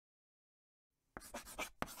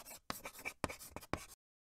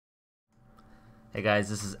Hey guys,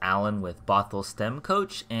 this is Alan with Bothell STEM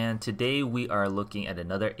Coach, and today we are looking at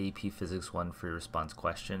another AP Physics 1 free response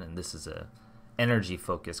question, and this is a energy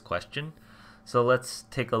focused question. So let's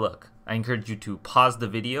take a look. I encourage you to pause the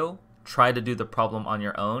video, try to do the problem on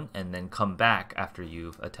your own, and then come back after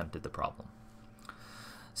you've attempted the problem.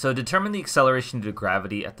 So determine the acceleration due to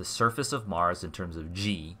gravity at the surface of Mars in terms of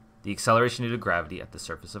g, the acceleration due to gravity at the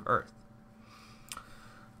surface of Earth.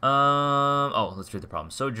 Let's read the problem.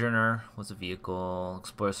 Sojourner was a vehicle,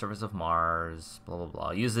 explore the surface of Mars, blah, blah, blah.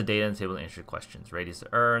 Use the data in the table to answer questions. Radius of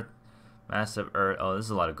Earth, mass of Earth. Oh, this is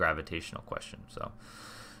a lot of gravitational questions. So,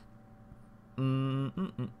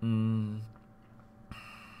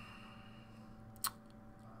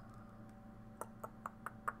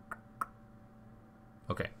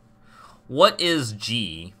 Okay. What is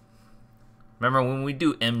G? Remember, when we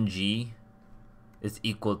do mg, is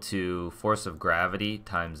equal to force of gravity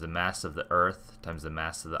times the mass of the Earth times the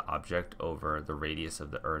mass of the object over the radius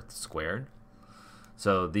of the Earth squared.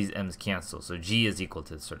 So these m's cancel. So g is equal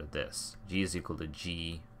to sort of this. G is equal to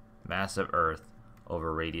g mass of Earth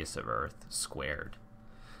over radius of Earth squared.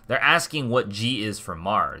 They're asking what g is for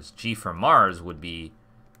Mars. G for Mars would be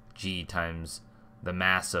g times the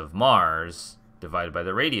mass of Mars divided by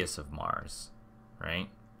the radius of Mars, right?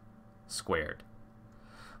 Squared.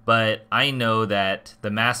 But I know that the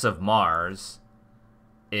mass of Mars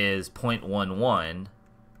is 0.11,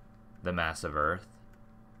 the mass of Earth.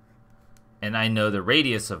 And I know the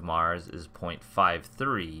radius of Mars is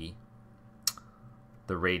 0.53,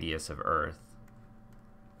 the radius of Earth.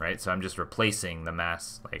 Right? So I'm just replacing the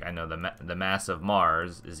mass. Like, I know the mass of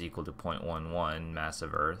Mars is equal to 0.11 mass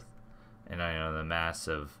of Earth. And I know the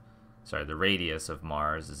radius of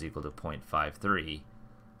Mars is equal to 0.53.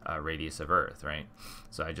 Radius of Earth, right?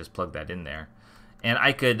 So I just plug that in there. And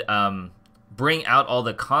I could bring out all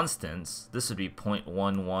the constants. This would be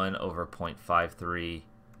 0.11 over 0.53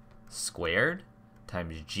 squared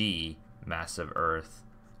times g mass of Earth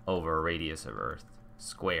over radius of Earth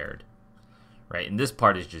squared, right? And this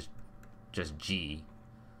part is just g.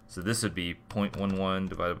 So this would be 0.11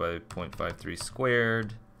 divided by 0.53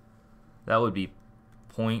 squared. That would be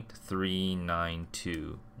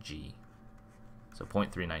 0.392 g. So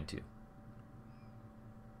 0.392.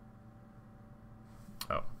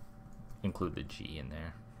 Oh, include the g in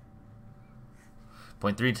there.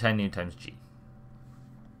 0.392 times g.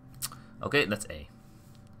 Okay, that's A.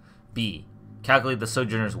 B, calculate the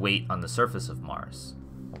sojourner's weight on the surface of Mars.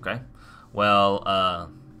 Okay, well,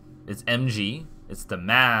 it's mg. It's the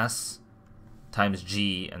mass times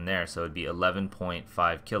g in there, so it'd be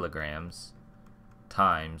 11.5 kilograms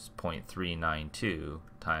times 0.392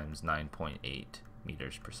 times 9.8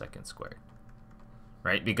 meters per second squared,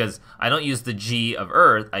 right? Because I don't use the g of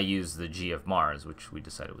Earth, I use the g of Mars, which we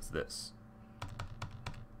decided was this.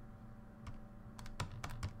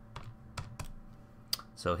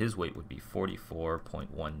 So his weight would be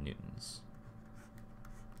 44.1 newtons.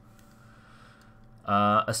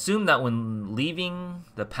 Assume that when leaving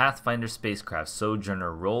the Pathfinder spacecraft,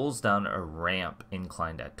 Sojourner rolls down a ramp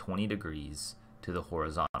inclined at 20 degrees to the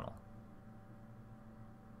horizontal.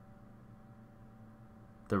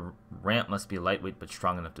 The ramp must be lightweight but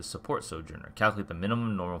strong enough to support Sojourner. Calculate the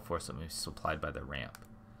minimum normal force that may be supplied by the ramp.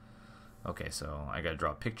 Okay, so I gotta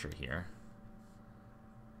draw a picture here.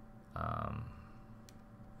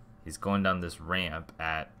 He's going down this ramp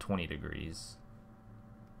at 20 degrees.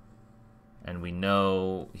 And we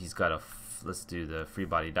know he's got let's do the free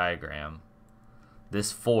body diagram.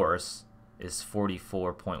 This force is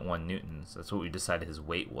 44.1 newtons. That's what we decided his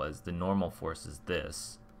weight was. The normal force is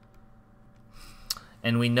this.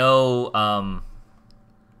 And we know,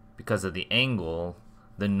 because of the angle,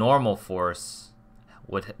 the normal force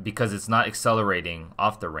would, because it's not accelerating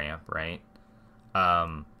off the ramp, right?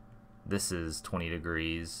 This is 20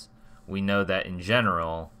 degrees. We know that in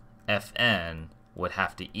general, Fn would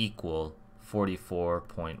have to equal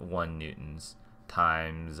 44.1 newtons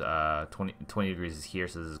times 20 degrees is here,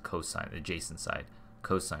 so this is cosine, the adjacent side,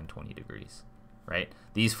 cosine 20 degrees, right?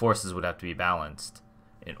 These forces would have to be balanced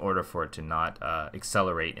in order for it to not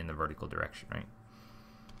accelerate in the vertical direction, right?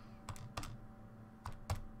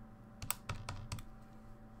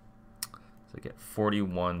 So I get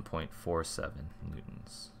 41.47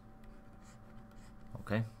 newtons.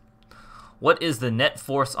 Okay. What is the net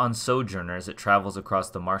force on Sojourner as it travels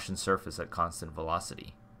across the Martian surface at constant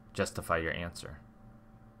velocity? Justify your answer.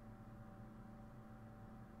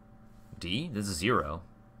 D, this is 0.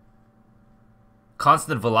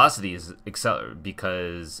 Constant velocity is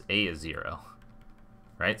because A is 0,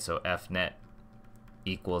 right? So F net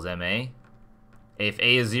equals ma. If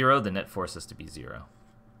A is 0, the net force has to be 0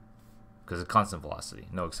 because it's constant velocity,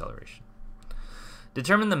 no acceleration.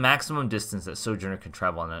 Determine the maximum distance that Sojourner can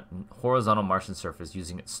travel on a horizontal Martian surface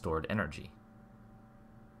using its stored energy.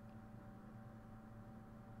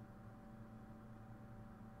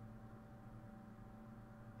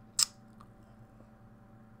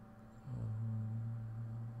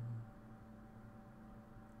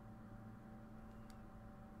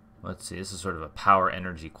 Let's see, this is sort of a power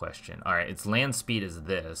energy question. All right, its land speed is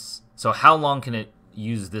this. So how long can it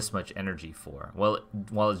use this much energy for? Well,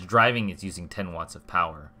 while it's driving, it's using 10 watts of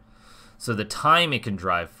power. So the time it can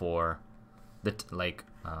drive for, the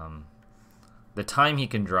time he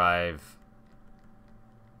can drive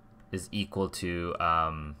is equal to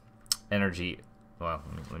energy. Well,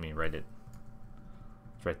 let me write it.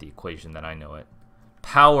 Let's write the equation that I know it.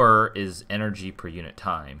 Power is energy per unit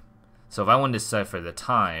time. So if I wanted to decipher the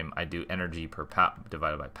time, I do energy per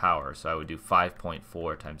divided by power. So I would do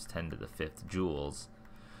 5.4 times 10 to the 5th joules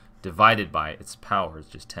divided by its power is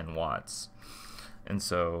just 10 watts. And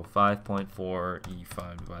so 5.4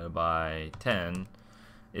 E5 divided by 10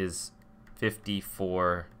 is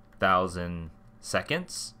 54,000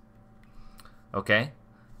 seconds. Okay?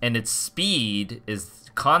 And its speed is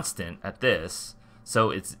constant at this.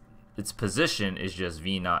 So its position is just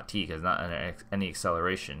V naught T because not any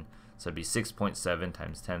acceleration. So it'd be 6.7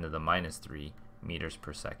 times 10 to the minus 3 meters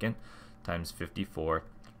per second times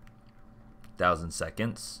 54,000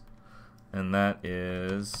 seconds. And that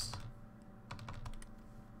is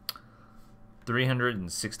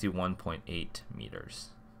 361.8 meters.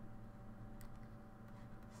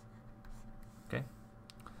 Okay.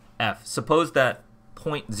 F. Suppose that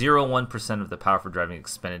 0.01% of the power for driving is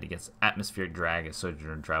expended against atmospheric drag as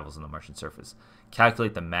Sojourner travels on the Martian surface.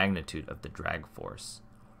 Calculate the magnitude of the drag force.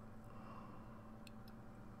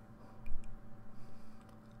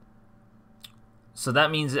 So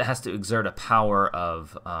that means it has to exert a power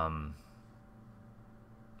of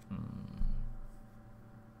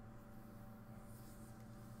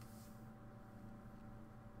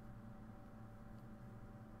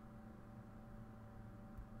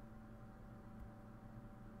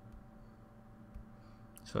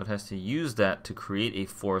so it has to use that to create a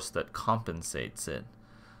force that compensates it.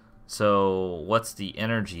 So what's the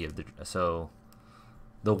energy of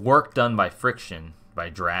the work done by friction, by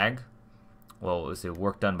drag? Well, let's say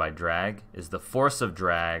work done by drag is the force of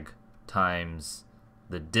drag times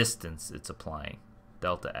the distance it's applying,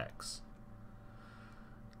 delta x.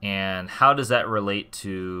 And how does that relate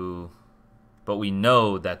to, but we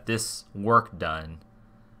know that this work done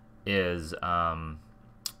is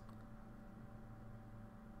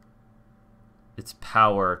it's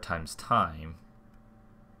power times time,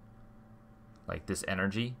 like this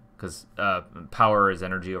energy, because power is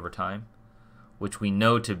energy over time, which we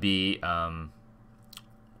know to be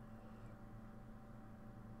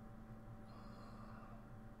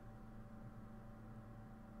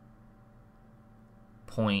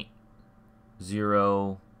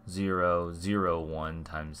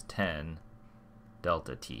times 10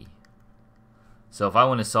 delta t. So if I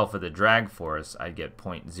want to solve for the drag force, I get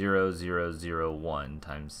 0.0001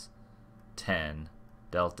 times 10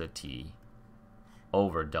 delta t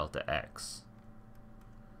over delta x.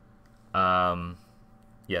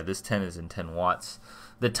 Yeah, this 10 is in 10 watts.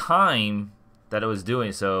 The time that it was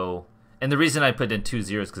doing, so, and the reason I put in 2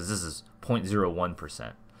 zeros because this is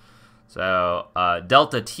 0.01%. So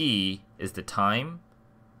delta t is the time.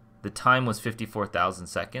 The time was 54,000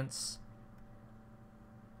 seconds.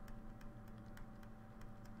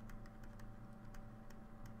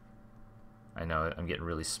 I know I'm getting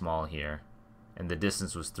really small here. And the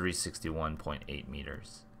distance was 361.8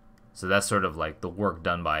 meters. So that's sort of like the work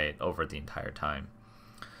done by it over the entire time.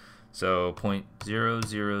 So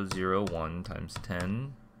 0.0001 times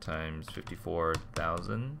 10 times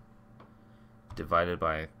 54,000 divided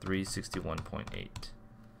by 361.8.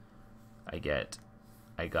 I got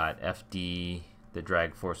FD, the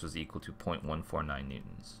drag force was equal to 0.149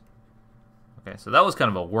 newtons. Okay, so that was kind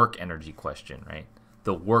of a work energy question, right?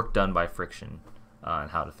 The work done by friction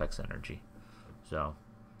and how it affects energy. So,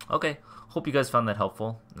 okay, hope you guys found that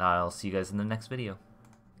helpful. I'll see you guys in the next video.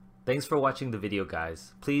 Thanks for watching the video,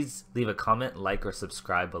 guys. Please leave a comment, like, or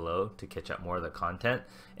subscribe below to catch up more of the content.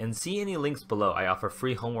 And see any links below. I offer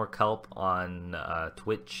free homework help on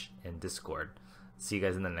Twitch and Discord. See you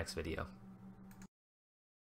guys in the next video.